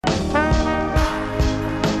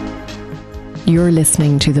You're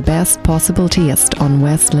listening to the best possible taste on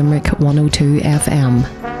West Limerick 102 FM.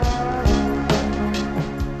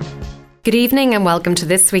 Good evening and welcome to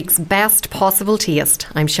this week's Best Possible Taste.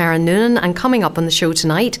 I'm Sharon Noonan, and coming up on the show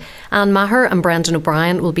tonight, Anne Maher and Brendan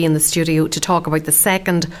O'Brien will be in the studio to talk about the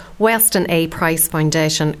second Weston A. Price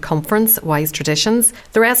Foundation Conference, Wise Traditions.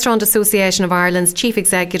 The Restaurant Association of Ireland's Chief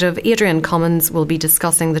Executive, Adrian Cummins, will be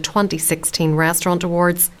discussing the 2016 Restaurant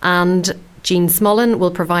Awards, and Jean Smullen will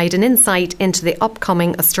provide an insight into the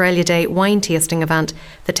upcoming Australia Day wine tasting event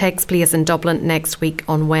that takes place in Dublin next week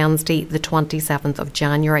on Wednesday, the 27th of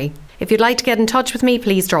January. If you'd like to get in touch with me,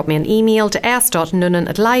 please drop me an email to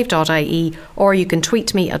s.noonan@live.ie, or you can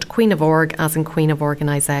tweet me at Queen of Org, as in Queen of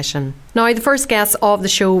Organisation. Now, the first guests of the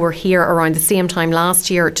show were here around the same time last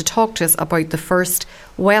year to talk to us about the first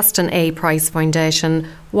Weston A. Price Foundation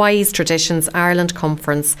Wise Traditions Ireland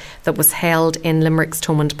Conference that was held in Limerick's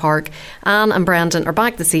Thomond Park. Anne and Brendan are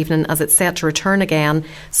back this evening as it's set to return again,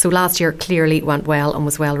 so last year clearly went well and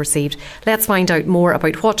was well received. Let's find out more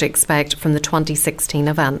about what to expect from the 2016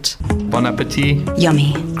 event. Bon appetit.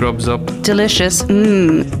 Yummy. Grubs up. Delicious.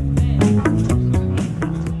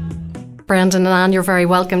 Brendan and Anne, you're very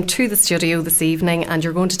welcome to the studio this evening, and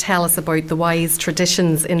you're going to tell us about the Wise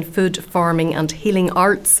Traditions in Food, Farming and Healing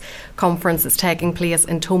Arts conference that's taking place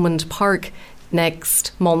in Thomond Park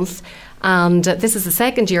next month. And this is the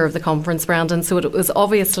second year of the conference, Brendan, so it was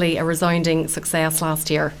obviously a resounding success last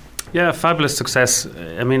year. Yeah, fabulous success.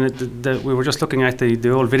 I mean, we were just looking at the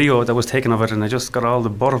old video that was taken of it, and I just got all the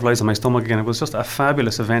butterflies in my stomach again. It was just a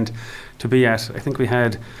fabulous event to be at. I think we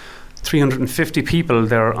had 350 people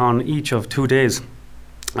there on each of 2 days,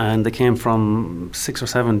 and they came from 6 or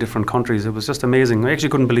 7 different countries. It was just amazing. I actually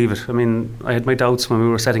couldn't believe it. I mean, I had my doubts when we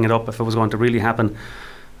were setting it up if it was going to really happen,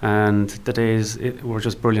 and the days were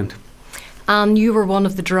just brilliant. And you were one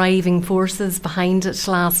of the driving forces behind it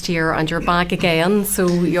last year, and you're back again, so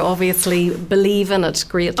you obviously believe in it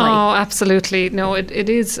greatly. Oh, absolutely. No, it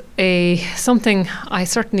is something I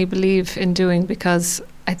certainly believe in doing, because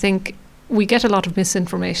I think we get a lot of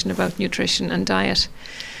misinformation about nutrition and diet.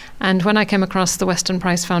 And when I came across the Weston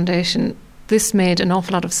Price Foundation, this made an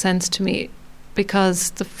awful lot of sense to me,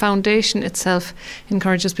 because the foundation itself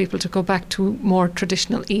encourages people to go back to more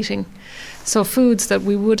traditional eating. So foods that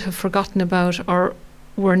we would have forgotten about or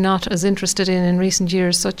were not as interested in recent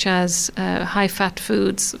years, such as high-fat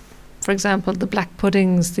foods, for example, the black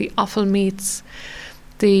puddings, the offal meats,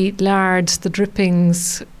 the lards, the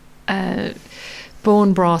drippings,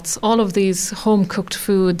 bone broths, all of these home-cooked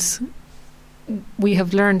foods, we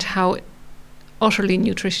have learned how utterly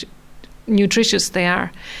nutritious they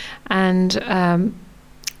are. And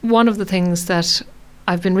one of the things that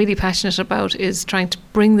I've been really passionate about is trying to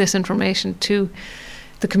bring this information to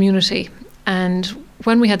the community. And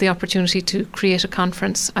when we had the opportunity to create a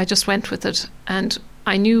conference, I just went with it. And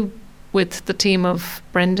I knew with the team of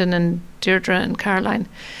Brendan and Deirdre and Caroline,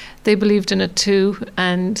 they believed in it too.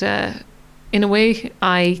 And in a way,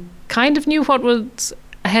 I kind of knew what was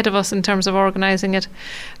ahead of us in terms of organising it.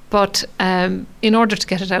 But in order to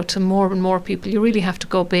get it out to more and more people, you really have to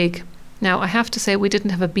go big. Now, I have to say we didn't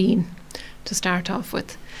have a bean to start off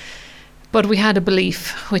with, but we had a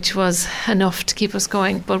belief, which was enough to keep us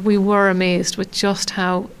going. But we were amazed with just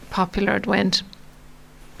how popular it went.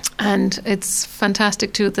 And it's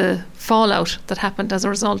fantastic too, the fallout that happened as a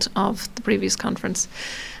result of the previous conference.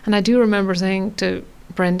 And I do remember saying to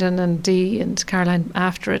Brendan and Dee and Caroline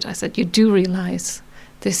after it, I said, you do realise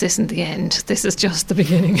this isn't the end, this is just the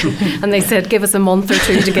beginning. And they said, give us a month or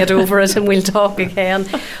two to get over it and we'll talk again.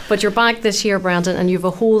 But you're back this year, Brendan, and you have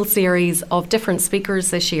a whole series of different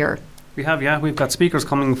speakers this year. We have, yeah. We've got speakers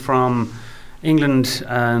coming from England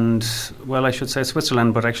and, well, I should say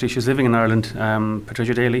Switzerland, but actually she's living in Ireland,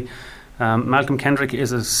 Patricia Daly. Malcolm Kendrick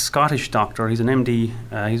is a Scottish doctor. He's an MD.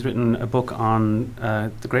 He's written a book on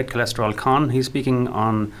the Great Cholesterol Con. He's speaking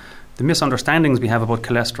on the misunderstandings we have about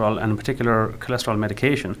cholesterol, and in particular cholesterol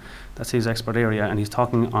medication. That's his expert area, and he's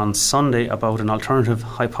talking on Sunday about an alternative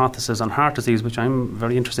hypothesis on heart disease, which I'm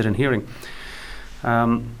very interested in hearing.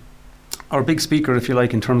 Our big speaker, if you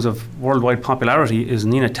like, in terms of worldwide popularity is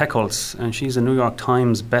Nina Techholz, and she's a New York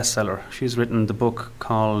Times bestseller. She's written the book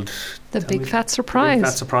called The Big Fat Surprise. Big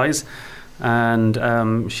Fat Surprise.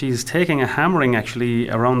 And she's taking a hammering actually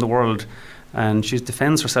around the world, and she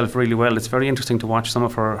defends herself really well. It's very interesting to watch some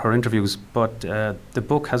of her interviews, but the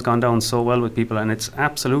book has gone down so well with people, and it's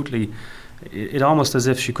absolutely, it almost as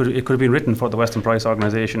if it could have been written for the Weston Price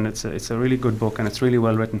organisation. It's a really good book, and it's really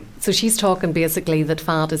well written. So she's talking basically that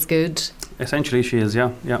fat is good. Essentially she is,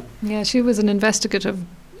 yeah. Yeah, she was an investigative,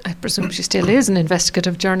 I presume she still is an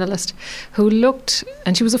investigative journalist, who looked,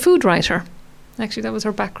 and she was a food writer, Actually, that was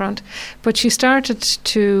her background. But she started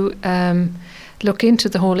to look into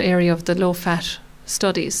the whole area of the low-fat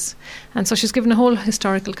studies. And so she's given a whole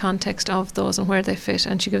historical context of those and where they fit.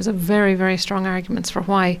 And she gives a very, very strong arguments for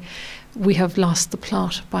why we have lost the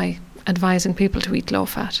plot by advising people to eat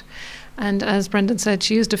low-fat. And as Brendan said,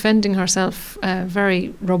 she is defending herself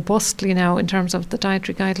very robustly now in terms of the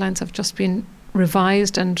dietary guidelines have just been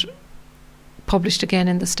revised and published again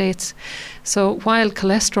in the States. So while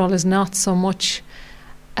cholesterol is not so much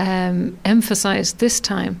emphasised this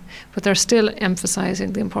time, but they're still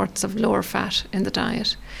emphasising the importance of lower fat in the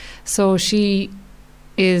diet. So she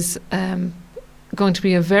is going to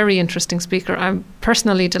be a very interesting speaker. I'm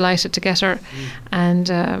personally delighted to get her,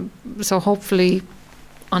 and so hopefully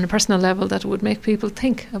on a personal level that would make people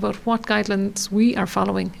think about what guidelines we are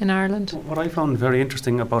following in Ireland. What I found very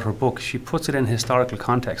interesting about her book, she puts it in historical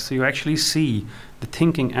context. So you actually see the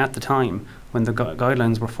thinking at the time when the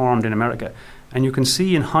guidelines were formed in America. And you can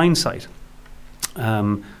see in hindsight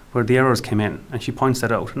where the errors came in. And she points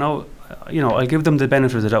that out. Now, I'll give them the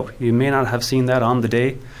benefit of the doubt. You may not have seen that on the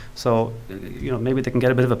day. So, maybe they can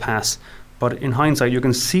get a bit of a pass. But in hindsight, you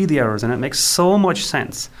can see the errors. And it makes so much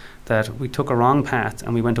sense that we took a wrong path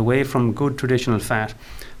and we went away from good traditional fat.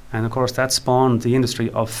 And of course that spawned the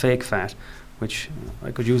industry of fake fat, which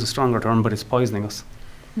I could use a stronger term, but it's poisoning us.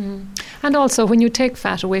 And also when you take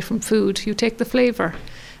fat away from food, you take the flavour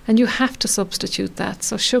and you have to substitute that.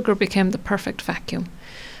 So sugar became the perfect vacuum,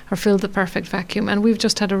 or filled the perfect vacuum. And we've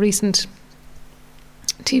just had a recent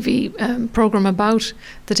TV programme about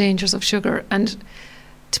the dangers of sugar. And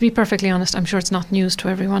to be perfectly honest, I'm sure it's not news to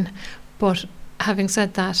everyone, but having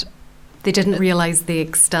said that, they didn't realise the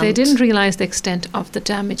extent. They didn't realise the extent of the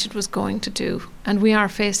damage it was going to do. And we are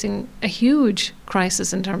facing a huge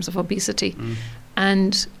crisis in terms of obesity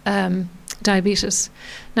and diabetes.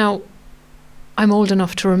 Now, I'm old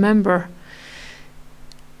enough to remember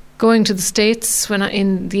going to the States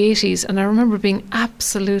in the 80s, and I remember being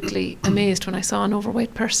absolutely amazed when I saw an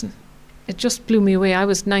overweight person. It just blew me away. I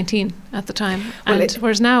was 19 at the time,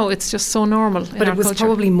 whereas now it's just so normal. But it was culture.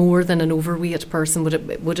 Probably more than an overweight person.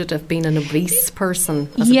 Would it have been an obese person?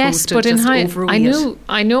 Yes, but in overweight?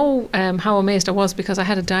 I know how amazed I was because I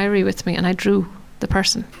had a diary with me and I drew the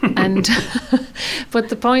person. And but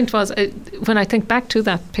the point was, when I think back to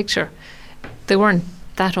that picture, they weren't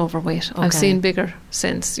that overweight. Okay. I've seen bigger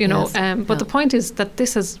since, Yes. But the point is that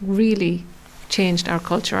this has really changed our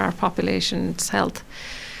culture, our population's health.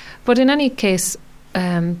 But in any case,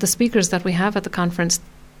 the speakers that we have at the conference,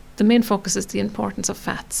 the main focus is the importance of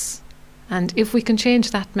fats. And if we can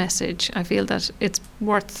change that message, I feel that it's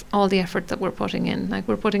worth all the effort that we're putting in. Like,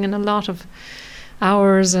 we're putting in a lot of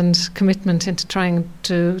hours and commitment into trying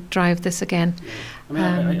to drive this again.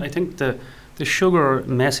 I think the sugar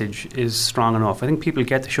message is strong enough. I think people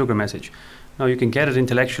get the sugar message. Now, you can get it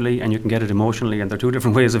intellectually and you can get it emotionally, and there are two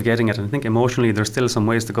different ways of getting it. And I think emotionally there's still some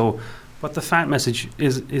ways to go. But the fat message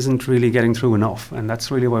isn't really getting through enough, and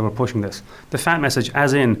that's really why we're pushing this. The fat message,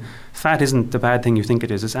 as in, fat isn't the bad thing you think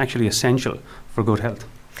it is. It's actually essential for good health.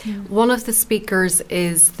 One of the speakers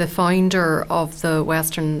is the founder of the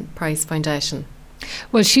Western Price Foundation.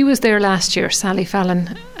 Well, she was there last year, Sally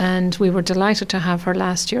Fallon, and we were delighted to have her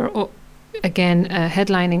last year. Again,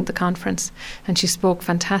 headlining the conference, and she spoke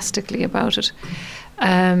fantastically about it.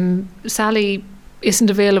 Sally isn't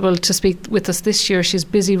available to speak with us this year. She's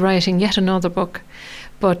busy writing yet another book,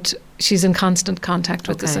 but she's in constant contact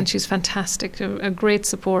with us, and she's fantastic, a great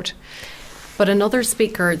support. But another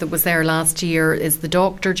speaker that was there last year is the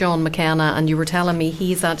Dr. John McKenna, and you were telling me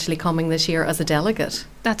he's actually coming this year as a delegate.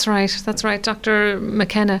 That's right. Dr.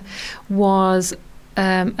 McKenna was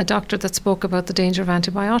a doctor that spoke about the danger of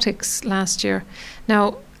antibiotics last year.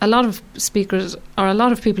 Now, a lot of speakers, or a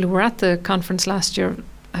lot of people who were at the conference last year,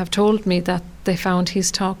 have told me that they found his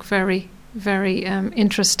talk very, very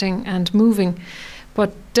interesting and moving.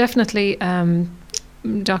 But definitely,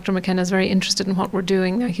 Dr. McKenna is very interested in what we're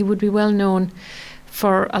doing. Now, he would be well known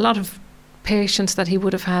for a lot of patients that he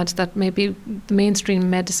would have had that maybe the mainstream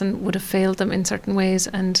medicine would have failed them in certain ways,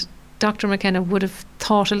 and Dr. McKenna would have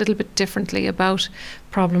thought a little bit differently about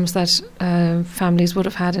problems that families would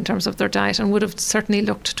have had in terms of their diet, and would have certainly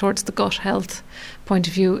looked towards the gut health point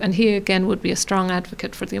of view. And he again would be a strong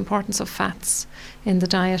advocate for the importance of fats in the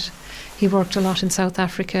diet. He worked a lot in South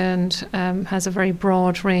Africa and has a very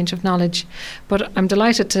broad range of knowledge. But I'm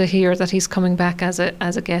delighted to hear that he's coming back as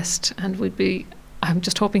a guest, and we'd be I'm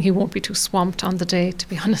just hoping he won't be too swamped on the day, to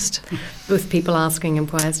be honest. With people asking him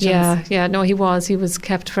questions. Yeah, no, he was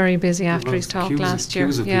kept very busy after his talk last year.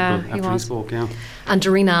 Yeah, he spoke, yeah. And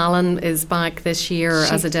Doreen Allen is back this year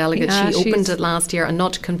as a delegate. She opened it last year, and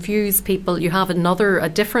not to confuse people, you have a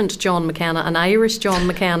different John McKenna, an Irish John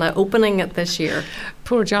McKenna, opening it this year.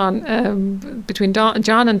 Poor John, between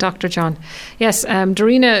John and Dr. John. Yes,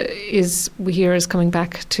 Dorina is coming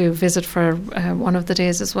back to visit for one of the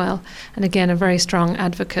days as well. And again, a very strong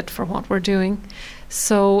advocate for what we're doing.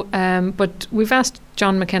 So, but we've asked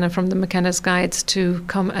John McKenna from the McKenna's Guides to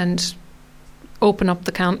come and open up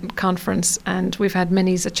the conference, and we've had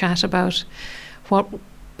a chat about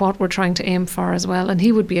what we're trying to aim for as well. And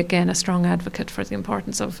he would be, again, a strong advocate for the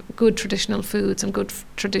importance of good traditional foods and good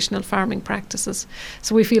traditional farming practices.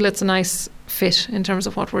 So we feel it's a nice fit in terms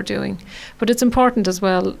of what we're doing. But it's important as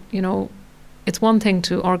well, it's one thing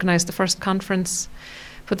to organise the first conference,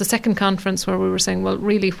 but the second conference where we were saying, well,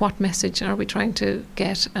 really, what message are we trying to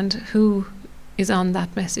get, and who is on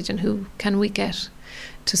that message, and who can we get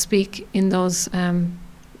to speak in those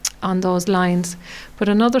on those lines. But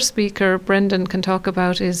another speaker Brendan can talk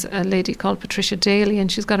about is a lady called Patricia Daly,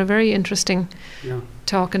 and she's got a very interesting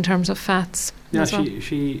talk in terms of fats. Yeah,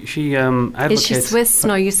 she advocates. Is she Swiss?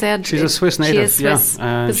 No, you said she's a Swiss native. She is Swiss.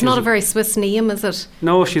 Yeah, it's not a very Swiss name, is it?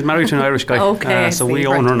 No, she's married to an Irish guy. Okay, so we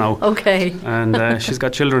own her now. Okay. And she's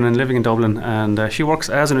got children and living in Dublin, and she works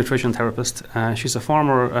as a nutrition therapist. She's a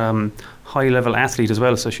former high-level athlete as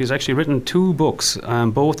well, so she's actually written 2 books,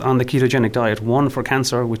 both on the ketogenic diet. One for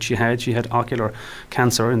cancer, which she had ocular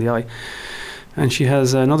cancer in the eye. And she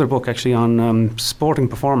has another book actually on sporting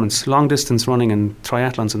performance, long distance running and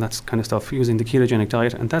triathlons and that kind of stuff, using the ketogenic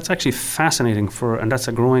diet. And that's actually fascinating and that's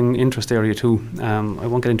a growing interest area too. I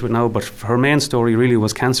won't get into it now, but her main story really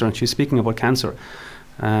was cancer, and she's speaking about cancer.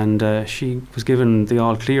 And she was given the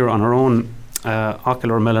all clear on her own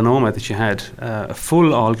ocular melanoma that she had, a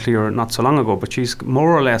full all clear not so long ago, but she's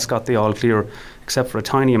more or less got the all clear except for a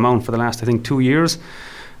tiny amount for the last, I think, 2 years.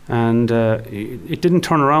 And it didn't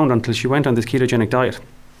turn around until she went on this ketogenic diet.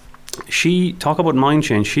 Talk about mind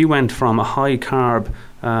change. She went from a high carb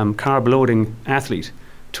loading athlete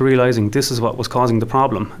to realizing this is what was causing the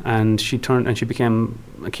problem, and she became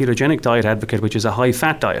a ketogenic diet advocate, which is a high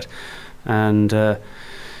fat diet. And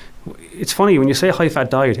it's funny when you say high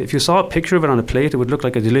fat diet, if you saw a picture of it on a plate, it would look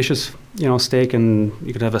like a delicious steak, and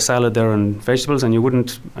you could have a salad there and vegetables, and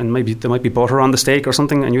maybe there might be butter on the steak or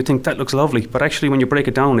something, and you think that looks lovely. But actually when you break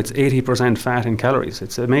it down, it's 80% fat in calories.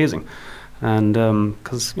 It's amazing. And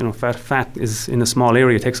because fat is in a small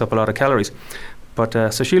area, it takes up a lot of calories.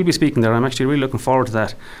 But so she'll be speaking there. I'm actually really looking forward to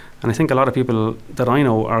that. And I think a lot of people that I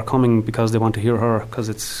know are coming because they want to hear her,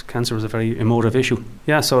 because cancer is a very emotive issue.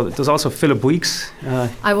 Yeah, so there's also Philip Weeks.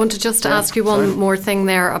 I want to just ask you one more thing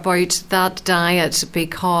there about that diet,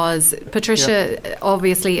 because Patricia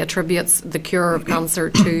obviously attributes the cure of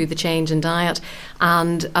cancer to the change in diet,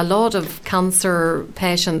 and a lot of cancer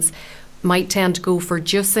patients might tend to go for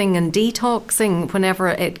juicing and detoxing whenever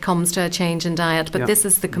it comes to a change in diet, but this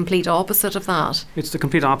is the complete opposite of that. It's the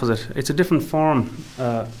complete opposite. It's a different form.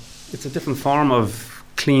 It's a different form of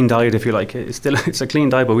clean diet, if you like. It's a clean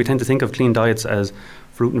diet, but we tend to think of clean diets as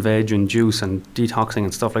fruit and veg and juice and detoxing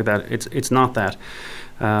and stuff like that. It's not that.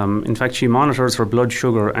 In fact, she monitors her blood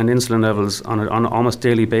sugar and insulin levels on an almost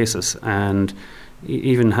daily basis, and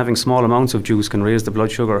even having small amounts of juice can raise the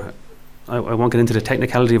blood sugar. I won't get into the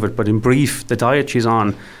technicality of it, but in brief, the diet she's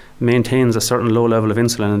on maintains a certain low level of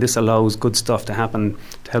insulin, and this allows good stuff to happen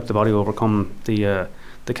to help the body overcome the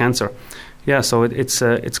cancer. Yeah, so it's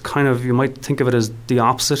kind of, you might think of it as the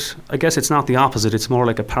opposite. I guess it's not the opposite, it's more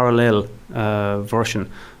like a parallel version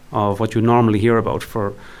of what you normally hear about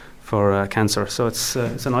for cancer. So it's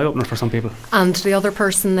an eye-opener for some people. And the other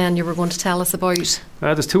person then you were going to tell us about?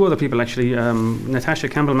 There's 2 other people actually. Natasha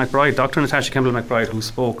Campbell-McBride, Dr. Natasha Campbell-McBride, who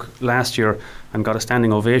spoke last year and got a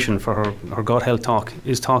standing ovation for her gut health talk,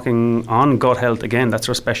 is talking on gut health again. That's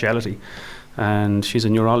her speciality. And she's a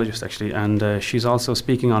neurologist actually, and she's also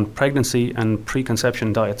speaking on pregnancy and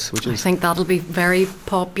preconception diets, which I think that'll be very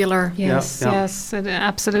popular. Yes,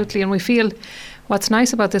 absolutely. And we feel what's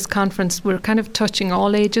nice about this conference, we're kind of touching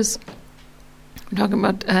all ages. We're talking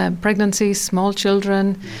about pregnancy, small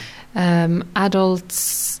children,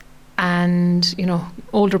 adults, and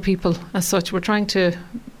older people as such. We're trying to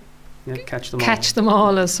catch them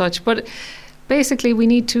all as such. But basically, we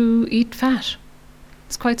need to eat fat.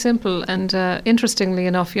 It's quite simple. And interestingly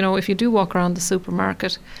enough, if you do walk around the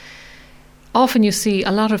supermarket, often you see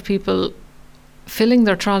a lot of people filling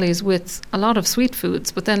their trolleys with a lot of sweet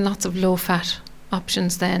foods, but then lots of low-fat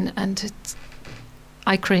options then, and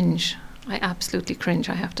I cringe. I absolutely cringe,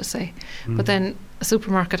 I have to say. But then a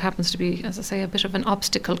supermarket happens to be, as I say, a bit of an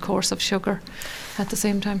obstacle course of sugar at the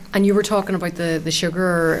same time. And you were talking about the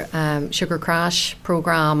sugar crash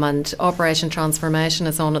programme, and Operation Transformation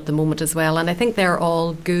is on at the moment as well. And I think they're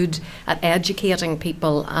all good at educating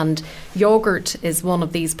people. And yoghurt is one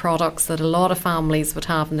of these products that a lot of families would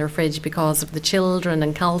have in their fridge because of the children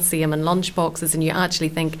and calcium and lunch boxes. And you actually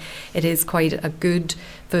think it is quite a good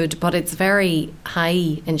food, but it's very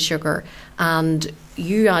high in sugar. And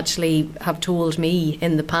you actually have told me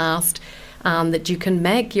in the past that you can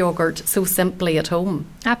make yoghurt so simply at home.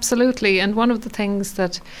 Absolutely. And one of the things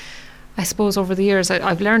that I suppose over the years,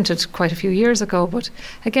 I've learned it quite a few years ago, but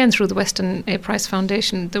again through the Weston A. Price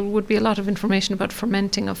Foundation, there would be a lot of information about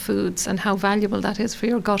fermenting of foods and how valuable that is for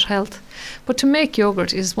your gut health. But to make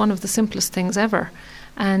yoghurt is one of the simplest things ever.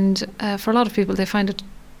 And for a lot of people, they find it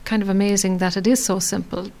kind of amazing that it is so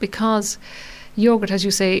simple, because yoghurt, as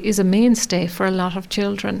you say, is a mainstay for a lot of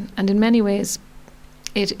children, and in many ways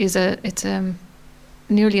it's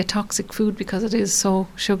nearly a toxic food because it is so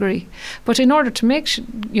sugary. But in order to make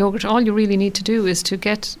yoghurt, all you really need to do is to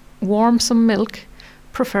warm some milk,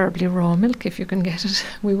 preferably raw milk if you can get it.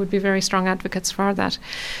 We would be very strong advocates for that.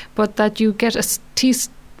 But that you get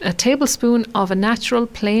a tablespoon of a natural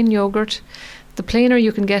plain yoghurt. The plainer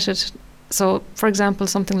you can get it. So, for example,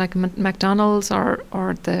 something like McDonald's or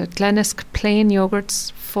the Glenesk plain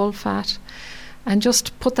yogurts, full fat, and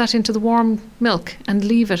just put that into the warm milk and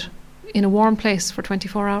leave it in a warm place for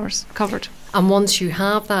 24 hours, covered. And once you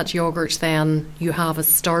have that yoghurt, then you have a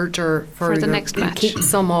starter for the next batch. Keep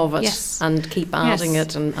some of it, yes, and keep adding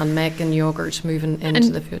it and making yoghurt moving into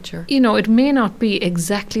the future. You know, it may not be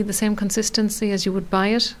exactly the same consistency as you would buy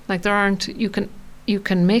it. Like there aren't, you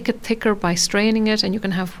can make it thicker by straining it, and you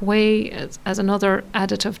can have whey as another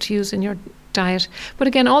additive to use in your diet. But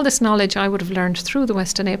again, all this knowledge I would have learned through the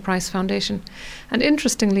Weston A. Price Foundation. And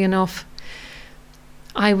interestingly enough,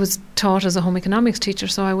 I was taught as a home economics teacher,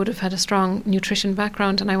 so I would have had a strong nutrition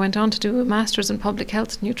background, and I went on to do a master's in public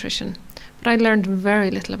health nutrition. But I learned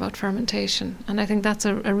very little about fermentation, and I think that's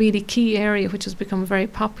a really key area which has become very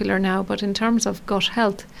popular now. But in terms of gut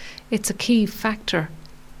health, it's a key factor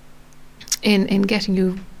in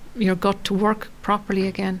getting your gut to work properly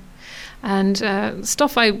again. And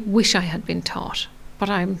stuff I wish I had been taught, but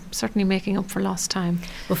I'm certainly making up for lost time.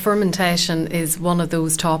 Well, fermentation is one of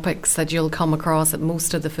those topics that you'll come across at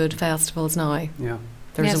most of the food festivals now. Yeah.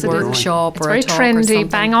 There's a workshop it's or very a talk trendy, or something.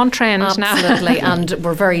 bang on trend now. Absolutely. And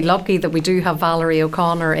we're very lucky that we do have Valerie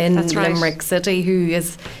O'Connor in That's right. Limerick City, who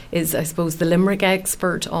is I suppose the Limerick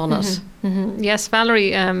expert on it. Mm-hmm. Yes,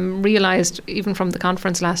 Valerie realised even from the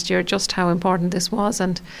conference last year just how important this was,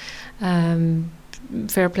 and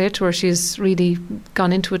fair play to her. She's really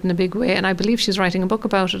gone into it in a big way, and I believe she's writing a book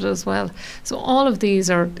about it as well. So all of these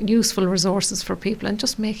are useful resources for people, and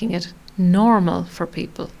just making it normal for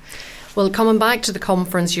people. Well, coming back to the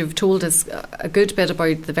conference, you've told us a good bit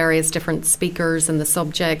about the various different speakers and the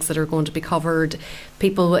subjects that are going to be covered.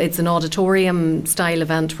 It's an auditorium style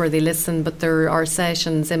event where they listen, but there are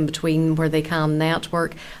sessions in between where they can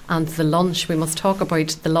network. And the lunch, we must talk about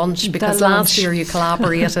the lunch, because last year you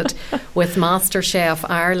collaborated with MasterChef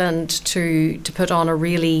Ireland to put on a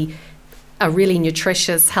really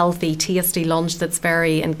nutritious, healthy, tasty lunch that's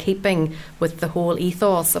very in keeping with the whole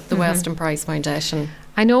ethos of the Weston Price Foundation.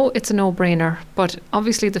 I know it's a no-brainer, but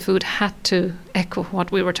obviously the food had to echo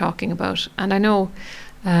what we were talking about. And I know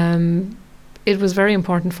it was very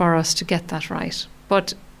important for us to get that right.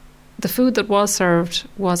 But the food that was served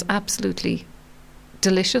was absolutely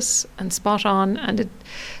delicious and spot on. And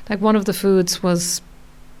one of the foods was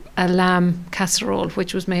a lamb casserole,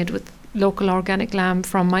 which was made with local organic lamb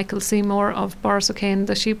from Michael Seymour of Borrisokane,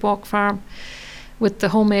 the Sheepwalk Farm, with the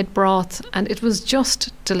homemade broth. And it was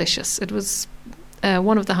just delicious. It was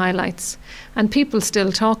one of the highlights, and people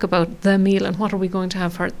still talk about the meal and what are we going to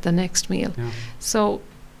have for the next meal. Yeah. So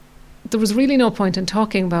there was really no point in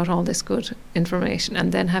talking about all this good information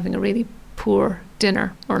and then having a really poor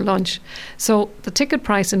dinner or lunch. So the ticket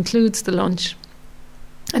price includes the lunch,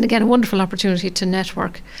 and again a wonderful opportunity to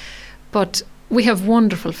network. But we have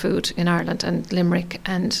wonderful food in Ireland and Limerick,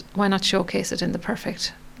 and why not showcase it in the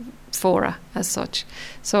perfect fora as such?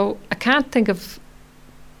 So I can't think of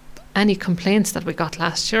any complaints that we got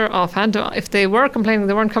last year offhand. If they were complaining,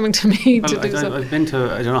 they weren't coming to me to do so. I've been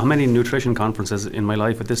to I don't know how many nutrition conferences in my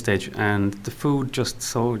life at this stage, and the food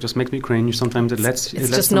just makes me cringe. Sometimes it's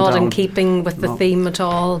just not in keeping with the theme at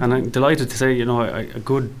all. And I'm delighted to say, a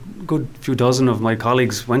good few dozen of my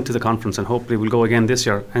colleagues went to the conference, and hopefully will go again this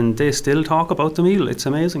year, and they still talk about the meal. It's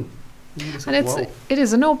amazing. And it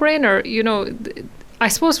is a no-brainer. I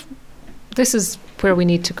suppose this is where we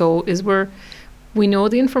need to go, is where we know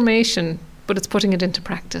the information but it's putting it into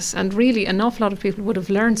practice. And really, an awful lot of people would have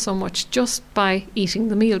learned so much just by eating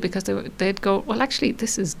the meal, because they'd go, well, actually,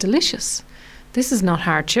 this is delicious. This is not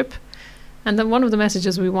hardship. And then one of the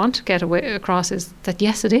messages we want to get across is that,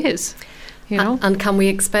 yes, it is. You know? And can we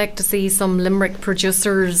expect to see some Limerick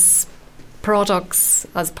producers' products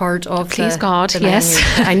as part of Please God, yes.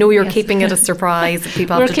 I know you're Yes. keeping it a surprise.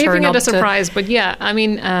 People We're have to turn keeping up it a surprise, but yeah, I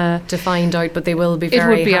mean... to find out, but they will be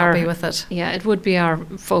very happy with it. Yeah, it would be our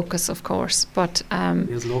focus, of course, but...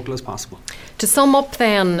 Be as local as possible. To sum up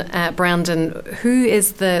then, Brandon, who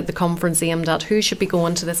is the conference aimed at? Who should be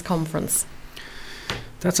going to this conference?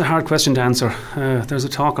 That's a hard question to answer. There's a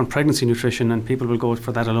talk on pregnancy nutrition, and people will go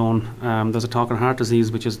for that alone. There's a talk on heart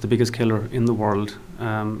disease, which is the biggest killer in the world.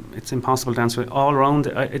 It's impossible to answer it all around.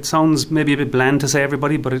 It sounds maybe a bit bland to say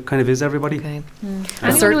everybody, but it kind of is everybody. Okay.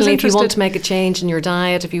 And certainly if you want to make a change in your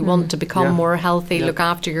diet, if you want to become more healthy, look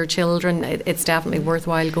after your children, it's definitely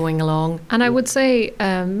worthwhile going along. And I would say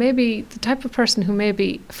maybe the type of person who may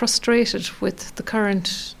be frustrated with the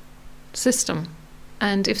current system,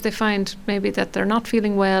 and if they find maybe that they're not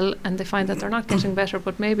feeling well and they find that they're not getting better,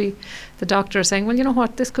 but maybe the doctor is saying, well, you know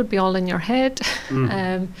what, this could be all in your head.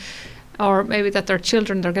 Or maybe that they're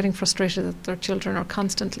getting frustrated that their children are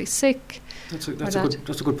constantly sick. That's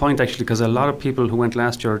a good point, actually, because a lot of people who went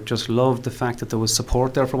last year just loved the fact that there was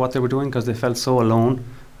support there for what they were doing, because they felt so alone,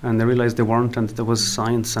 and they realised they weren't, and there was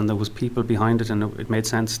science and there was people behind it, and it made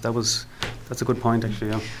sense. That's a good point, actually,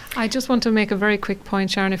 yeah. I just want to make a very quick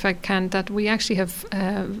point, Sharon, if I can, that we actually have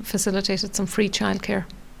facilitated some free childcare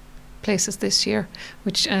places this year,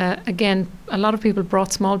 which, again, a lot of people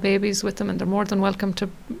brought small babies with them, and they're more than welcome to,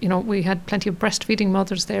 we had plenty of breastfeeding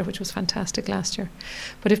mothers there, which was fantastic last year.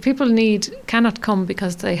 But if people cannot come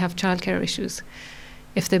because they have childcare issues,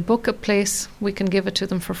 if they book a place, we can give it to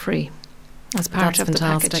them for free. As part of the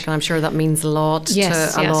package. And I'm sure that means a lot to a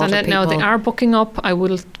lot of people. Now they are booking up. I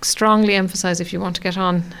will strongly emphasise, if you want to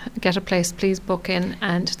get a place, please book in.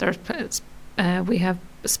 And we have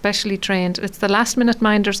specially trained, it's the Last Minute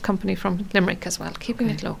Minders company from Limerick as well, keeping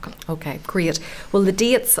it local. Okay, great. Well, the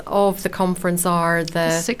dates of the conference are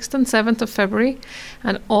the 6th and 7th of February,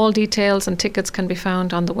 and all details and tickets can be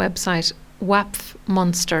found on the website WAPF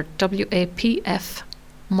Munster, WAPF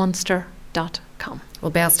Munster.com. Well,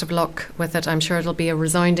 best of luck with it. I'm sure it'll be a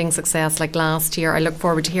resounding success like last year. I look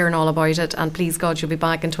forward to hearing all about it, and please God, you'll be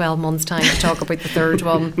back in 12 months' time to talk about the third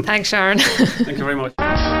one. Thanks, Sharon. Thank you very much.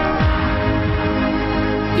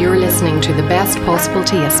 You're listening to The Best Possible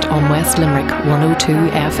Taste on West Limerick 102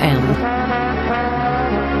 FM.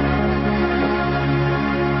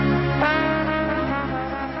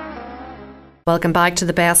 Welcome back to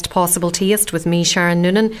The Best Possible Taste with me, Sharon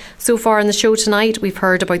Noonan. So far in the show tonight, we've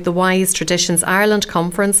heard about the Wise Traditions Ireland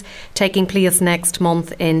Conference taking place next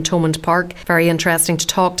month in Thomond Park. Very interesting to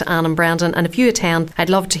talk to Anne and Brendan, and if you attend, I'd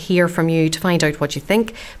love to hear from you to find out what you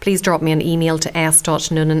think. Please drop me an email to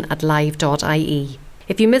s.noonan@live.ie.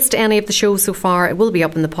 If you missed any of the show so far, it will be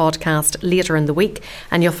up in the podcast later in the week,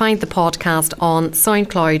 and you'll find the podcast on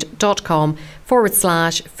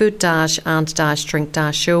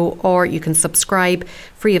soundcloud.com/food-and-drink-show, or you can subscribe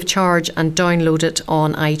free of charge and download it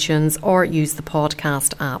on iTunes or use the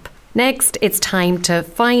podcast app. Next, it's time to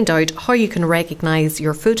find out how you can recognise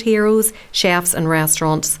your food heroes, chefs and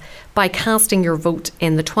restaurants by casting your vote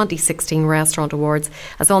in the 2016 Restaurant Awards.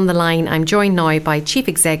 As on the line, I'm joined now by Chief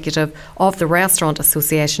Executive of the Restaurant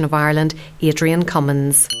Association of Ireland, Adrian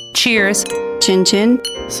Cummins. Cheers. Chin chin.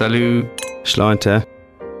 Salut. Sláinte.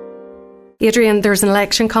 Adrian, there's an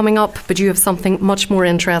election coming up, but you have something much more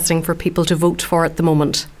interesting for people to vote for at the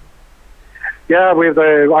moment. Yeah, we have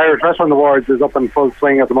the Irish Restaurant Awards is up in full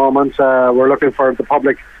swing at the moment. We're looking for the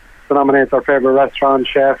public to nominate their favourite restaurant,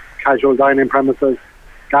 chef, casual dining premises,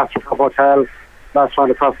 gastropub hotel, restaurant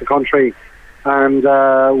across the country. And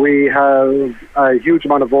we have a huge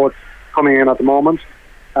amount of votes coming in at the moment.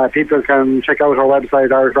 People can check out our website,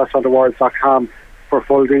 irishrestaurantawards.com, for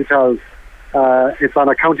full details. It's on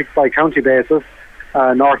a county-by-county basis,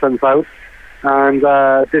 north and south. And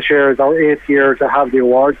this year is our 8th year to have the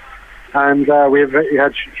awards. And we've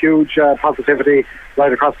had huge positivity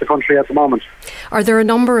right across the country at the moment. Are there a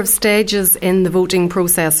number of stages in the voting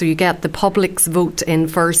process? So you get the public's vote in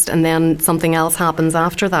first and then something else happens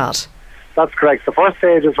after that? That's correct. The first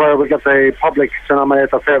stage is where we get the public to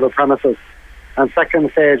nominate their favourite premises. And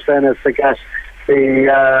second stage then is to get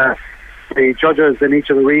the judges in each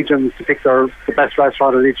of the regions to pick the best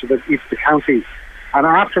restaurant in each of the counties. And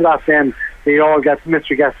after that then, they all get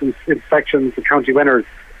mystery guest inspections, the county winners,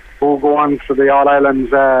 who go on to the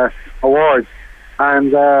All-Ireland Awards.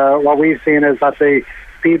 And what we've seen is that the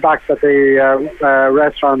feedback that the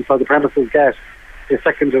restaurants or the premises get is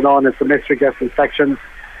second to none. It's the mystery guest inspection,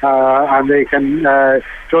 and they can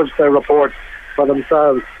judge their reports for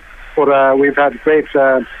themselves. But we've had great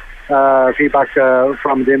feedback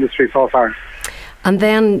from the industry so far. And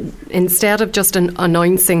then, instead of just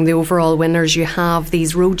announcing the overall winners, you have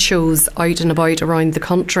these road shows out and about around the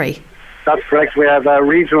country. That's correct. We have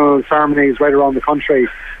regional ceremonies right around the country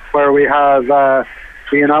where we have the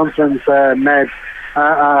announcements made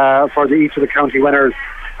for each of the county winners.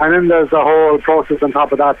 And then there's a whole process on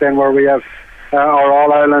top of that then where we have our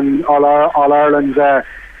All-Ireland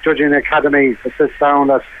Judging Academy that sits down,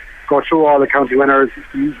 that go through all the county winners,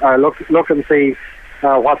 look and see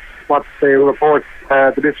what the reports,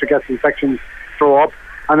 the mystery guest inspections throw up,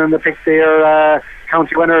 and then they pick their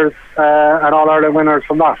county winners and All-Ireland winners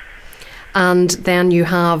from that. And then you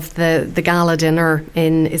have the gala dinner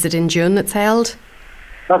is it in June it's held?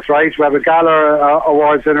 That's right. We have a gala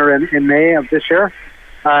awards dinner in May of this year,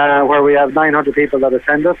 where we have 900 people that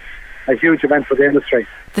attend it. A huge event for the industry.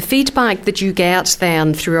 The feedback that you get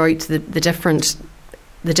then throughout the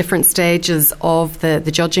different stages of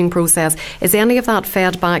the judging process, is any of that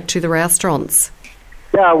fed back to the restaurants?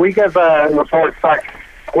 Yeah, we give reports back.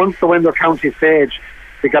 Once they win their county stage,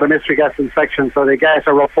 they get a mystery guest inspection, so they get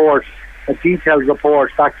a detailed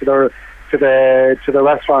report back to the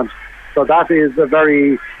restaurant. So that is a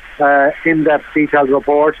very in-depth, detailed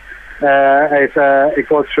report. It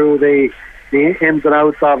goes through the ins and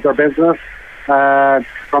outs of their business,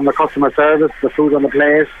 from the customer service, the food on the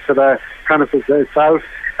plate, to the premises itself.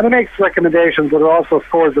 And it makes recommendations, but it also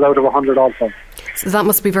scores it out of 100 also. So that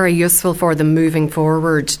must be very useful for them moving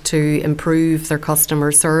forward to improve their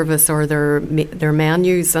customer service or their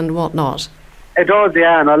menus and whatnot. It does,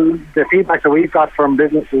 yeah. And the feedback that we've got from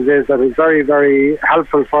businesses is that it's very, very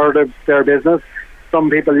helpful for their business. Some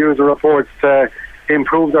people use the reports to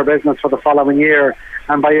improve their business for the following year,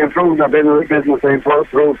 and by improving their business, they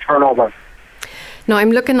improve turnover. Now,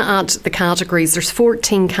 I'm looking at the categories. There's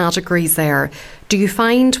 14 categories there. Do you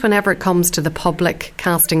find whenever it comes to the public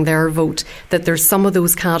casting their vote that there's some of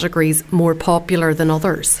those categories more popular than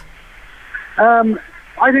others?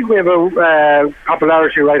 I think we have a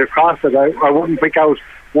popularity right across it. I wouldn't pick out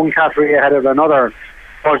one category ahead of another.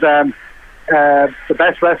 But the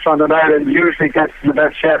best restaurant in Ireland usually gets, the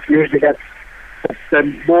best chef usually gets the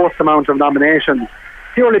most amount of nominations,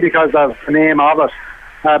 purely because of the name of it.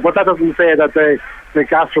 But that doesn't say that the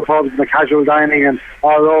gastropubs and the casual dining and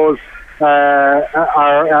all those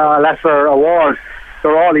are lesser awards.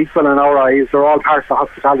 They're all equal in our eyes. They're all parts of the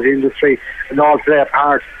hospitality industry, and all play a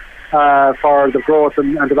part for the growth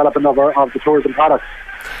and development of the tourism products.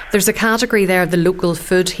 There's a category there, the local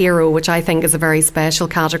food hero, which I think is a very special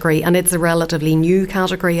category, and it's a relatively new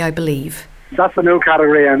category, I believe. That's a new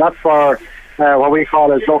category, and that's for what we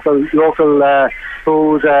call as local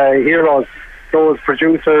food heroes. Those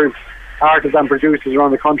producers, artisan producers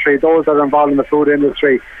around the country, those that are involved in the food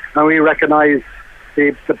industry, and we recognise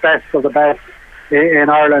the best of the best in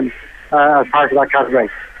Ireland as part of that category.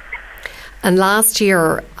 And last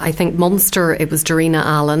year, I think Munster, it was Dorina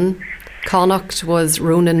Allen, Connacht was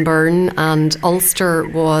Ronan Byrne, and Ulster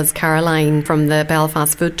was Caroline from the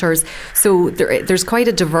Belfast Food Tours. So there's quite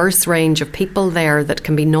a diverse range of people there that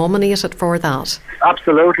can be nominated for that.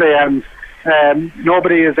 Absolutely, and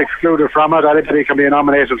nobody is excluded from it. Anybody can be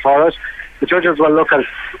nominated for it. The judges will look at,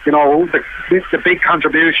 the big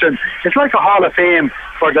contribution. It's like a Hall of Fame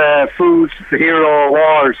for the Food Hero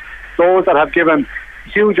Awards. Those that have given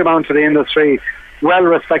huge amount to the industry, well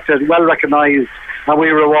respected, well recognised, and we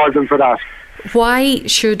reward them for that. Why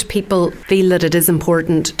should people feel that it is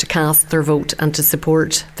important to cast their vote and to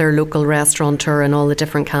support their local restaurateur in all the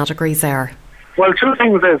different categories there? Well, two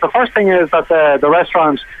things is. The first thing is that the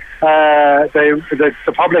restaurant,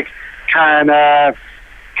 the public can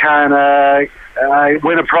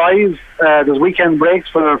win a prize. There's weekend breaks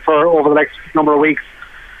for over the next number of weeks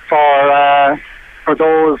for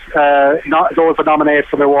those that nominate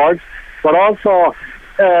for the awards, but also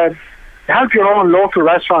help your own local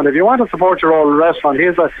restaurant. If you want to support your own restaurant,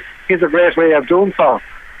 here's a great way of doing so.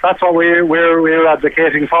 That's what we're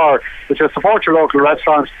advocating for, which is support your local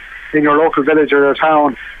restaurant in your local village or your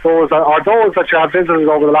town. Those that you have visited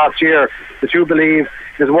over the last year that you believe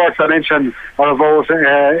is worth a mention or a vote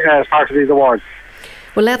as part of these awards.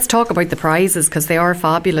 Well, let's talk about the prizes, because they are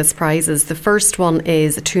fabulous prizes. The first one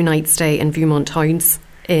is a 2-night stay in Viewmont House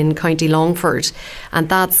in County Longford, and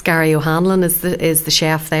that's Gary O'Hanlon is the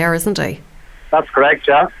chef there, isn't he? That's correct,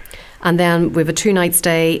 yeah. And then we have a 2-night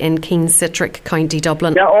stay in Keene Citric, County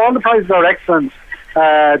Dublin. Yeah, all the prizes are excellent.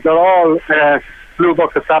 They're all Blue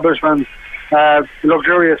Book establishments,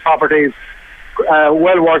 luxurious properties,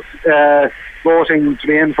 well worth voting to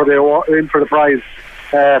be in for the prize.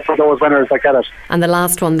 for those winners that get it. And the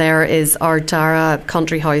last one there is Ardara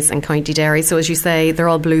Country House in County Derry. So as you say, they're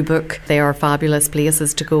all Blue Book. They are fabulous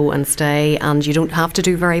places to go and stay, and you don't have to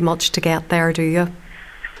do very much to get there, do you?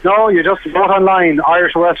 No, you just vote online,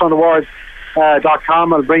 IrishRestaurantAwards.com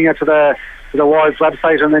will bring you to the awards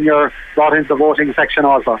website, and then you're brought into the voting section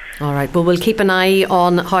also. All right, well, we'll keep an eye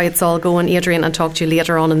on how it's all going, Adrian, and talk to you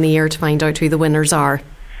later on in the year to find out who the winners are.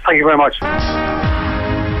 Thank you very much.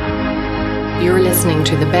 You're listening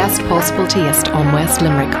to The Best Possible Taste on West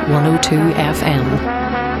Limerick 102 FM.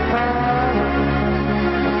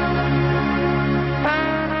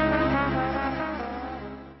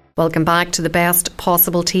 Welcome back to The Best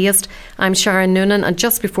Possible Taste. I'm Sharon Noonan, and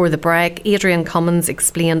just before the break, Adrian Cummins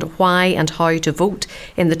explained why and how to vote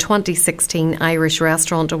in the 2016 Irish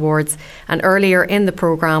Restaurant Awards. And earlier in the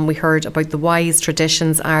programme, we heard about the Wise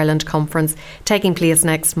Traditions Ireland Conference taking place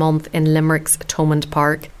next month in Limerick's Thomond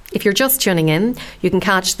Park. If you're just tuning in, you can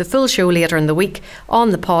catch the full show later in the week on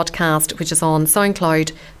the podcast, which is on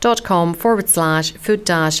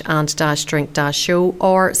soundcloud.com/food-and-drink-show,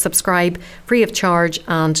 or subscribe free of charge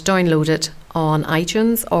and download it on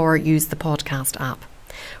iTunes or use the podcast app.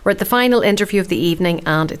 We're at the final interview of the evening,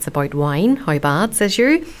 and it's about wine. How bad, says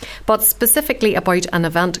you? But specifically about an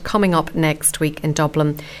event coming up next week in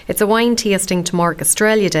Dublin. It's a wine tasting to mark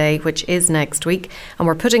Australia Day, which is next week, and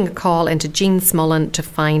we're putting a call into Jean Smullen to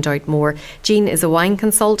find out more. Jean is a wine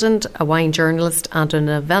consultant, a wine journalist, and an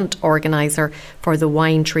event organiser for the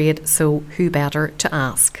wine trade, so who better to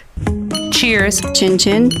ask? Cheers. Chin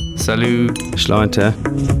chin. Salut. Sláinte.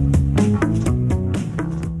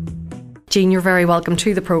 Jean, you're very welcome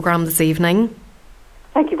to the programme this evening.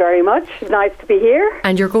 Thank you very much. Nice to be here.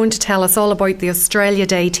 And you're going to tell us all about the Australia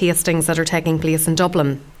Day tastings that are taking place in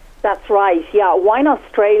Dublin. That's right. Yeah, Wine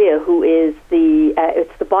Australia, who is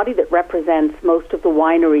it's the body that represents most of the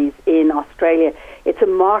wineries in Australia. It's a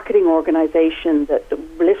marketing organisation that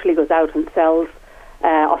literally goes out and sells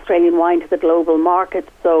Australian wine to the global market.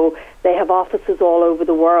 So they have offices all over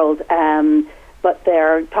the world. But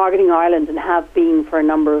they're targeting Ireland and have been for a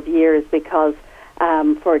number of years because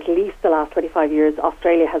for at least the last 25 years,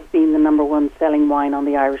 Australia has been the number one selling wine on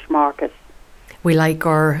the Irish market. We like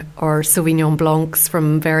our Sauvignon Blancs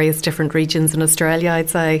from various different regions in Australia, I'd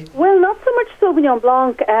say. Well, not so much Sauvignon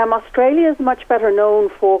Blanc. Australia is much better known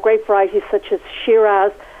for grape varieties such as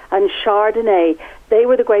Shiraz and Chardonnay. They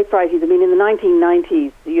were the grape varieties. I mean, in the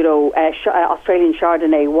 1990s, Australian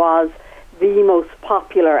Chardonnay was the most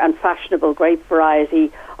popular and fashionable grape variety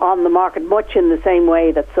on the market, much in the same way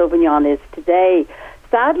that Sauvignon is today.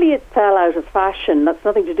 Sadly, it fell out of fashion. That's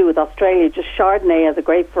nothing to do with Australia. Just Chardonnay as a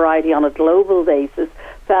grape variety on a global basis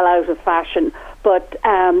fell out of fashion. But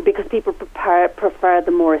because people prefer the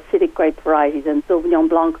more acidic grape varieties, and Sauvignon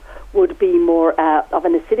Blanc would be more of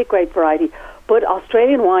an acidic grape variety. But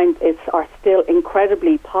Australian wines are still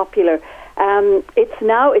incredibly popular.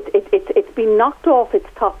 It's been knocked off its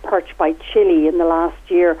top perch by Chile in the last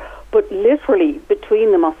year, but literally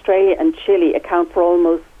between them, Australia and Chile account for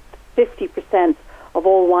almost 50% of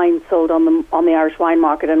all wine sold on the Irish wine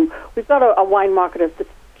market, and we've got a wine market of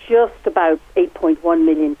just about 8.1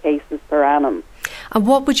 million cases per annum. And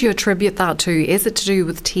what would you attribute that to? Is it to do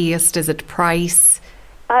with taste? Is it price?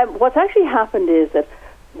 What's actually happened is that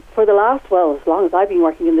for the last, as long as I've been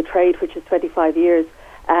working in the trade, which is 25 years,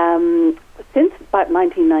 since about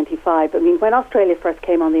 1995, I mean, when Australia first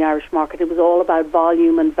came on the Irish market, it was all about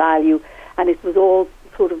volume and value, and it was all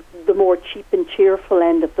sort of the more cheap and cheerful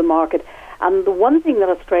end of the market. And the one thing that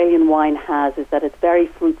Australian wine has is that it's very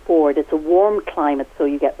fruit forward. It's a warm climate, so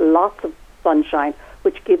you get lots of sunshine,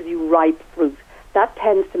 which gives you ripe fruit. That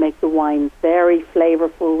tends to make the wine very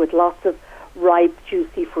flavourful with lots of ripe,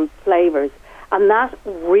 juicy fruit flavours. And that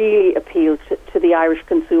really appealed to the Irish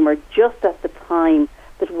consumer just at the time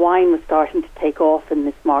that wine was starting to take off in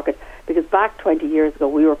this market, because back 20 years ago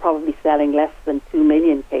we were probably selling less than 2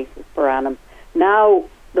 million cases per annum. Now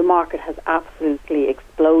the market has absolutely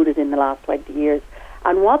exploded in the last 20 years,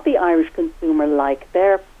 and what the Irish consumer like,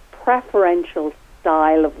 their preferential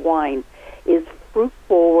style of wine is fruit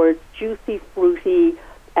forward, juicy, fruity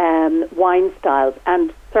wine styles,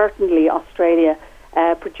 and certainly Australia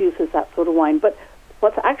produces that sort of wine. But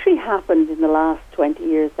what's actually happened in the last 20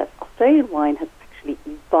 years is that Australian wine has actually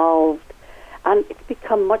evolved, and it's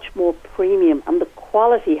become much more premium, and the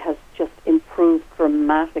quality has just improved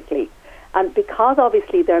dramatically. And because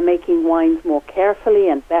obviously they're making wines more carefully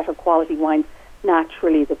and better quality wines,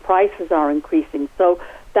 naturally the prices are increasing. So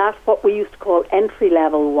that's what we used to call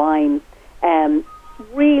entry-level wine,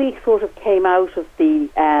 really sort of came out of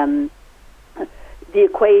the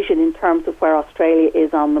equation in terms of where Australia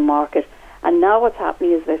is on the market. And now what's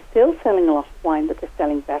happening is they're still selling a lot of wine, but they're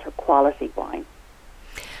selling better quality wine.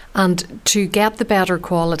 And to get the better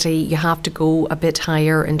quality, you have to go a bit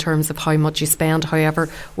higher in terms of how much you spend. However,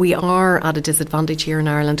 we are at a disadvantage here in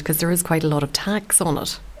Ireland because there is quite a lot of tax on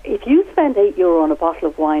it. If you spend €8 on a bottle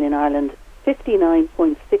of wine in Ireland,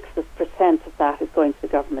 59.6% of that is going to the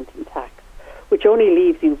government in tax, which only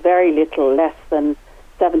leaves you very little, less than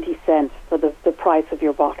 70 cents for the price of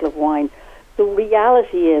your bottle of wine. The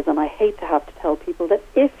reality is, and I hate to have to tell people, that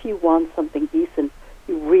if you want something decent,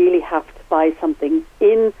 you really have to buy something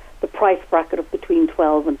in the price bracket of between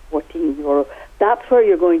 12 and 14 euro. That's where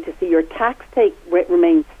you're going to see your tax take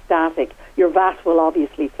remains static. Your VAT will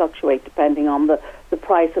obviously fluctuate depending on the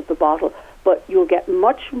price of the bottle, but you'll get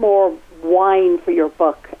much more wine for your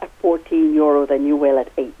buck at 14 euro than you will at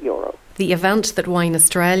 8 euro. The event that Wine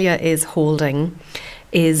Australia is holding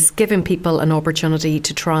is giving people an opportunity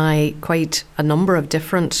to try quite a number of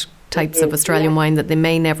different types of Australian wine that they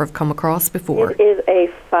may never have come across before. It is a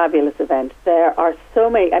fabulous event. There are so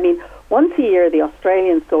many. I mean, once a year the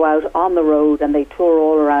Australians go out on the road and they tour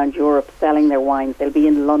all around Europe selling their wines. They'll be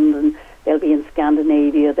in London, they'll be in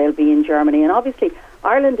Scandinavia, they'll be in Germany, and obviously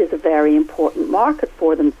Ireland is a very important market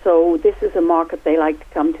for them, so this is a market they like to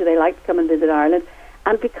come to. They like to come and visit Ireland,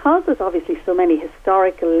 and because there's obviously so many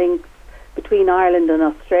historical links between Ireland and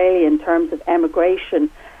Australia in terms of emigration,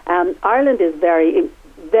 Ireland is very,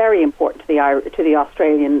 very important to the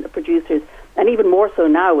Australian producers, and even more so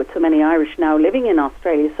now with so many Irish now living in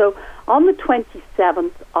Australia. So on the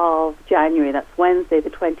 27th of January, that's Wednesday the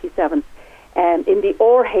 27th, in the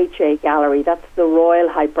RHA Gallery, that's the Royal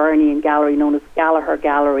Hibernian Gallery known as Gallagher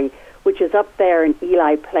Gallery, which is up there in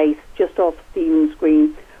Ely Place, just off Stephen's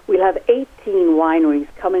Green. We'll have 18 wineries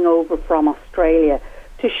coming over from Australia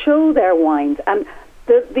to show their wines. And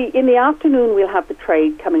in the afternoon we'll have the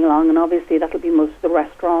trade coming along, and obviously that'll be most of the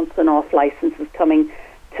restaurants and off licenses coming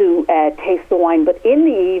to taste the wine. But in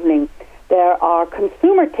the evening there are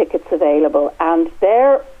consumer tickets available, and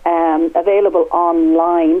they're available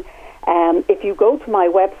online. If you go to my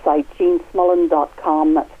website,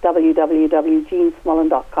 jeansmullen.com, that's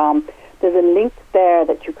www.jeansmullen.com, there's a link there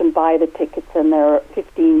that you can buy the tickets, and they're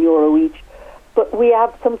 €15 each. But we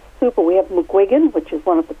have we have McGuigan, which is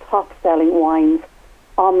one of the top-selling wines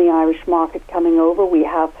on the Irish market coming over. We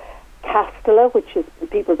have Castella, which is,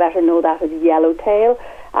 people better know that as Yellowtail.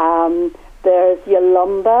 There's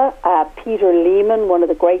Yalumba, Peter Lehman, one of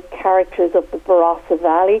the great characters of the Barossa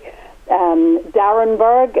Valley.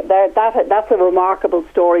 Darrenberg, that's a remarkable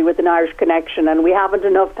story with an Irish connection, and we haven't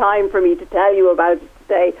enough time for me to tell you about it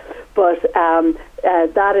today, but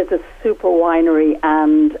that is a super winery,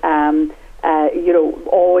 and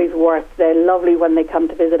always worth. They're lovely when they come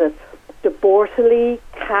to visit us. De Bortoli,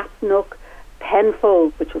 Catnook,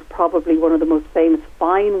 Penfolds, which was probably one of the most famous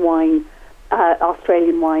fine wine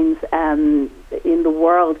Australian wines in the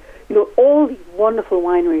world. All these wonderful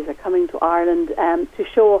wineries are coming to Ireland to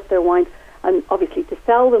show off their wines and obviously to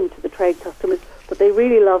sell them to the trade customers, but they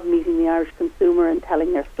really love meeting the Irish consumer and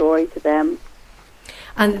telling their story to them.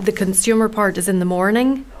 And the consumer part is in the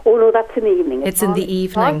morning? Oh no, that's in the evening. It's in the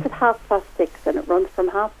evening. It starts at 6:30 and it runs from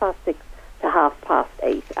 6:30 to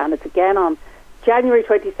 8:30, and it's again on January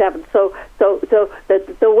 27th. So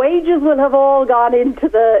the wages will have all gone into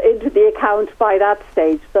the account by that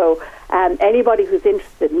stage. So anybody who's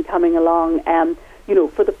interested in coming along,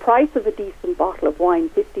 for the price of a decent bottle of wine,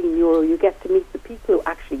 €15, you get to meet the people who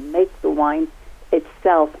actually make the wine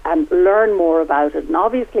itself and learn more about it. And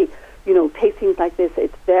obviously, tastings like this,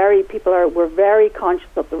 we're very conscious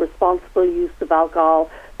of the responsible use of alcohol.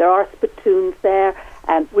 There are spittoons there,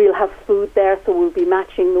 and we'll have food there, so we'll be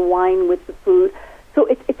matching the wine with the food. So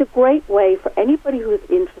it's a great way for anybody who is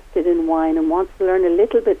interested in wine and wants to learn a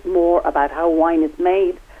little bit more about how wine is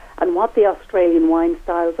made and what the Australian wine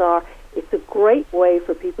styles are. It's a great way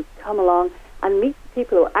for people to come along and meet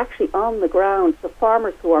people who are actually on the ground, the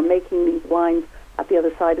farmers who are making these wines at the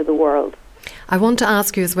other side of the world. I want to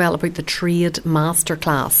ask you as well about the trade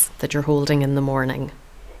masterclass that you're holding in the morning.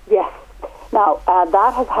 Yes. Now,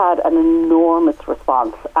 that has had an enormous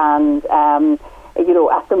response, and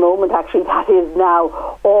at the moment, actually, that is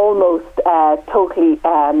now almost totally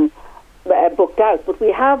booked out. But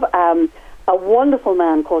we have a wonderful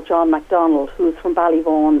man called John MacDonald, who's from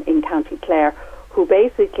Ballyvaughan in County Clare, who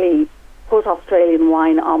basically put Australian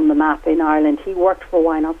wine on the map in Ireland. He worked for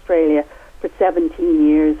Wine Australia for 17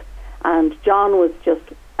 years, and John was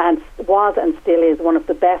and still is one of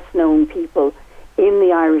the best known people in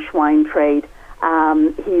the Irish wine trade.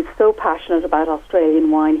 He's so passionate about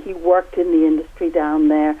Australian wine. He worked in the industry down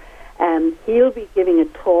there. He'll be giving a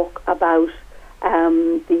talk about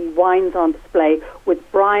the wines on display with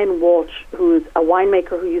Brian Walsh, who's a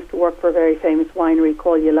winemaker who used to work for a very famous winery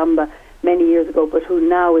called Yalumba many years ago, but who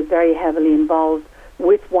now is very heavily involved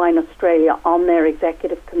with Wine Australia on their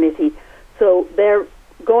executive committee. So they're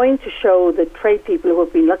going to show the trade people who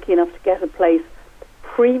have been lucky enough to get a place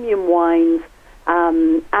premium wines,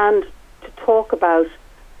 and to talk about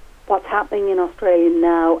what's happening in Australia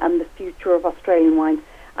now and the future of Australian wines.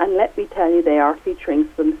 And let me tell you, they are featuring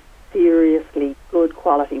some seriously good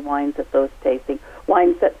quality wines at those tasting.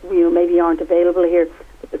 Wines that maybe aren't available here,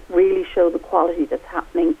 but that really show the quality that's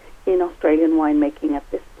happening in Australian winemaking at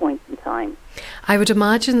this point in time. I would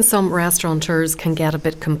imagine some restaurateurs can get a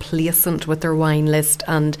bit complacent with their wine list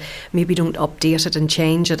and maybe don't update it and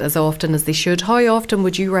change it as often as they should. How often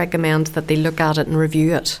would you recommend that they look at it and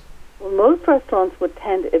review it? Well, most restaurants would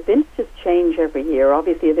vintages change every year.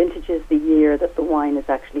 Obviously, a vintage is the year that the wine is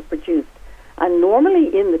actually produced. And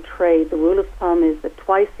normally in the trade, the rule of thumb is that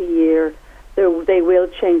twice a year they will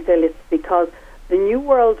change their lists, because the New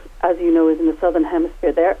World, as you know, is in the Southern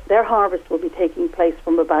Hemisphere. Their harvest will be taking place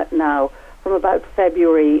from about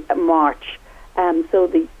February, March. So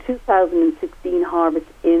the 2016 harvest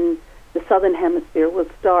in the Southern Hemisphere will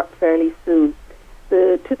start fairly soon.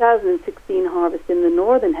 The 2016 harvest in the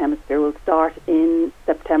Northern Hemisphere will start in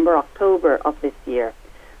September, October of this year.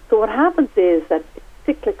 So what happens is that it's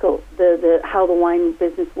cyclical, how the wine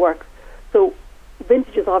business works. So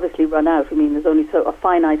vintages obviously run out. I mean, there's only a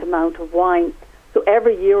finite amount of wine. So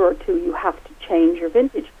every year or two you have to change your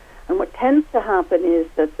vintage. And what tends to happen is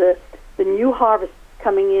that the new harvest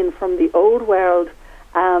coming in from the old world,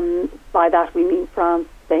 by that we mean France,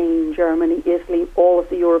 Spain, Germany, Italy, all of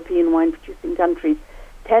the European wine-producing countries,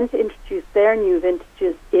 tend to introduce their new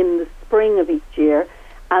vintages in the spring of each year.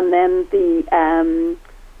 And then the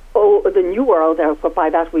New World, by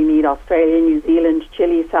that we mean Australia, New Zealand,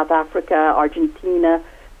 Chile, South Africa, Argentina,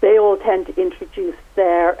 they all tend to introduce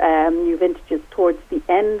their new vintages towards the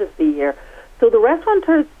end of the year. So the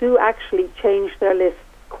restaurateurs do actually change their lists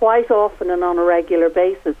quite often and on a regular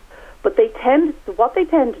basis. But what they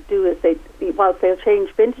tend to do is whilst they'll change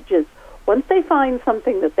vintages, once they find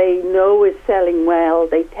something that they know is selling well,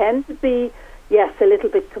 they tend to be, yes, a little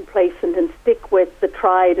bit complacent and stick with the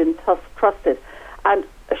tried and trusted. And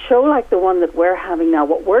a show like the one that we're having now,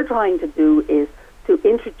 what we're trying to do is to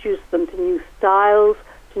introduce them to new styles,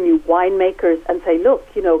 to new winemakers, and say, look,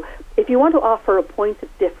 if you want to offer a point of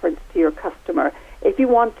difference to your customer, if you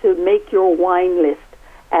want to make your wine list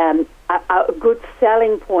a good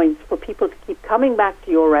selling point for people to keep coming back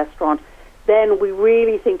to your restaurant, then we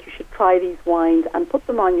really think you should try these wines and put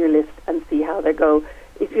them on your list and see how they go.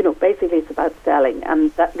 Basically it's about selling,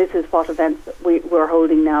 and this is what events that we're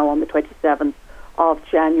holding now on the 27th of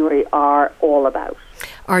January are all about.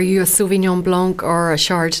 Are you a Sauvignon Blanc or a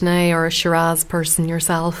Chardonnay or a Shiraz person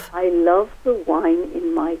yourself? I love the wine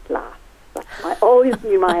in my glass. I always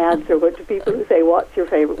knew my answer, but to people who say, what's your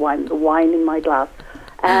favourite wine? The wine in my glass.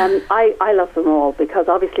 I love them all, because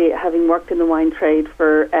obviously having worked in the wine trade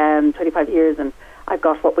for 25 years, and I've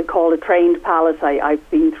got what we call a trained palate. I've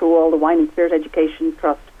been through all the Wine and Spirit Education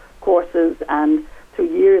Trust courses, and through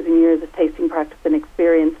years and years of tasting practice and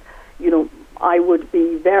experience, I would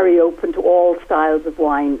be very open to all styles of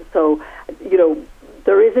wine. So,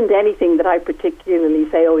 there isn't anything that I particularly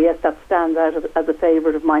say, oh yes, that stands out as a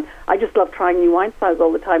favourite of mine. I just love trying new wine styles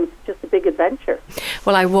all the time. It's just a big adventure.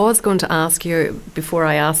 Well, I was going to ask you, before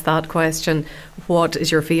I asked that question, what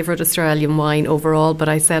is your favourite Australian wine overall? But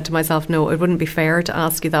I said to myself, no, it wouldn't be fair to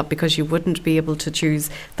ask you that, because you wouldn't be able to choose.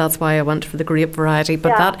 That's why I went for the grape variety. But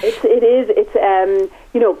yeah, it is.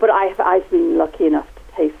 But I've been lucky enough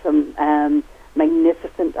to taste some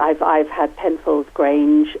magnificent. I've had Penfolds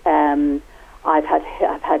Grange. I've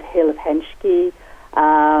had Hill of Henschke.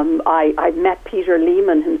 I met Peter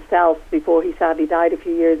Lehman himself before he sadly died a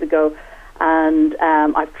few years ago, and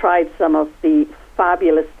I've tried some of the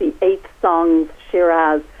fabulous, the 8 Songs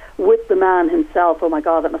Shiraz with the man himself. Oh my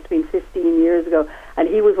God, that must have been 15 years ago. And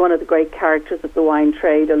he was one of the great characters of the wine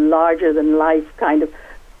trade, a larger-than-life kind of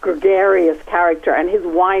gregarious character, and his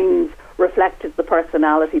wines reflected the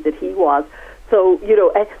personality that he was. So,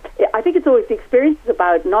 I think it's always the experience is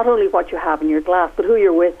about not only what you have in your glass, but who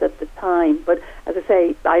you're with at the time. But as I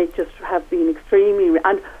say, I just have been extremely...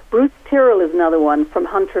 And Bruce Tyrrell is another one from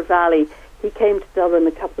Hunter Valley. He came to Dublin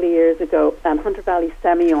a couple of years ago, and Hunter Valley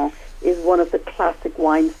Semillon is one of the classic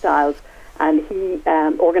wine styles. And he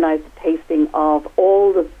organised a tasting of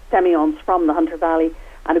all the Semillons from the Hunter Valley,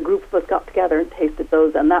 and a group of us got together and tasted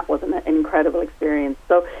those, and that was an incredible experience.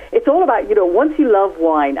 So it's all about, once you love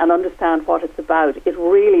wine and understand what it's about, it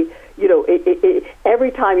really,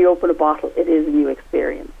 every time you open a bottle, it is a new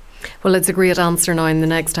experience. Well, it's a great answer now, and the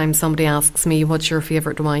next time somebody asks me what's your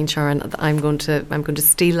favourite wine, Sharon, I'm going to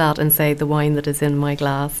steal that and say the wine that is in my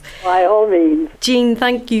glass. By all means. Jean,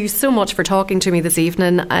 thank you so much for talking to me this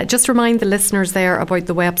evening. Just remind the listeners there about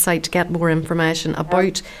the website to get more information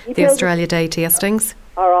about the Australia Day tastings.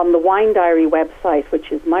 Are on the Wine Diary website,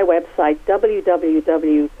 which is my website,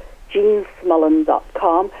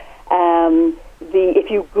 www.jeansmullen.com. If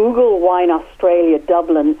you Google Wine Australia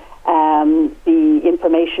Dublin, the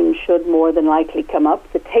information should more than likely come up.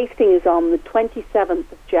 The tasting is on the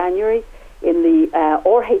 27th of January in the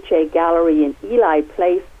RHA Gallery in Ely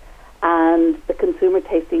Place, and the consumer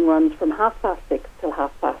tasting runs from 6:30 till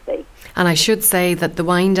 8:30. And I should say that the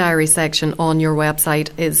Wine Diary section on your website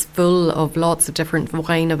is full of lots of different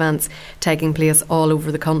wine events taking place all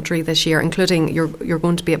over the country this year, including you're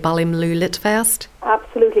going to be at Ballymaloe Lit Fest.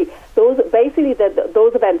 Absolutely. Those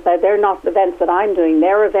events, they're not events that I'm doing.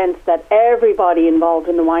 They're events that everybody involved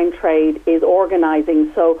in the wine trade is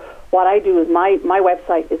organising. So what I do is my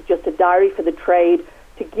website is just a diary for the trade,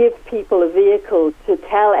 to give people a vehicle to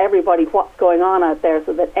tell everybody what's going on out there,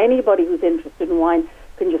 so that anybody who's interested in wine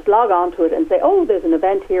can just log on to it and say, oh, there's an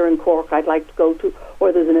event here in Cork I'd like to go to,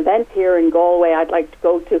 or there's an event here in Galway I'd like to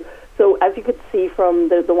go to. So as you could see from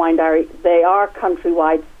the Wine Diary, they are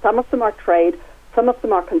countrywide. Some of them are trade, some of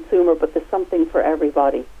them are consumer, but there's something for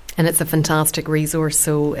everybody. And it's a fantastic resource,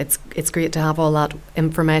 so it's great to have all that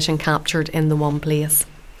information captured in the one place.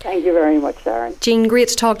 Thank you very much, Sharon. Jean, great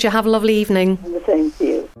to talk to you. Have a lovely evening. And the same to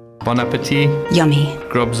you. Bon appetit. Yummy.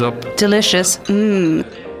 Grubs up. Delicious.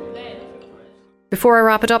 Before I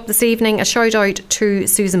wrap it up this evening, a shout out to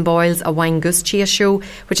Susan Boyle's A Wine Goose Chase show,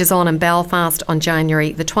 which is on in Belfast on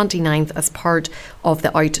January the 29th as part of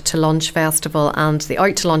the Out to Lunch Festival, and the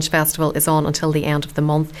Out to Lunch Festival is on until the end of the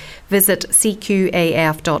month. Visit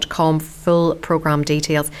cqaf.com for full programme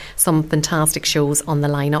details. Some fantastic shows on the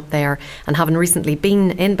lineup there. And having recently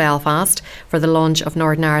been in Belfast for the launch of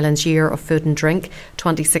Northern Ireland's Year of Food and Drink,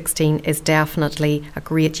 2016 is definitely a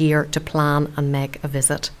great year to plan and make a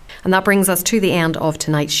visit. And that brings us to the end of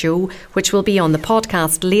tonight's show, which will be on the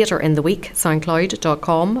podcast later in the week,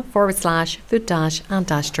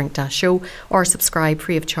 soundcloud.com/food-and-drink-show, or subscribe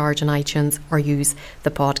free of charge on iTunes or use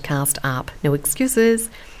the podcast app. No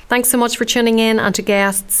excuses. Thanks so much for tuning in, and to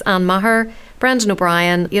guests Anne Maher, Brendan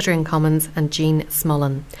O'Brien, Adrian Cummins and Jean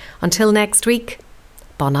Smullen. Until next week,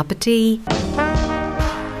 bon appetit.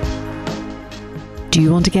 Do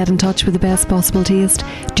you want to get in touch with the best possible taste?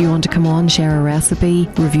 Do you want to come on, share a recipe,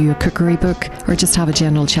 review a cookery book, or just have a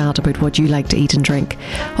general chat about what you like to eat and drink?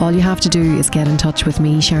 All you have to do is get in touch with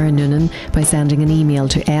me, Sharon Noonan, by sending an email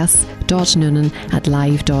to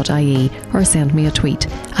s.noonan@live.ie or send me a tweet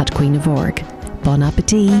 @Queen of Org. Bon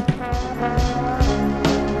appetit!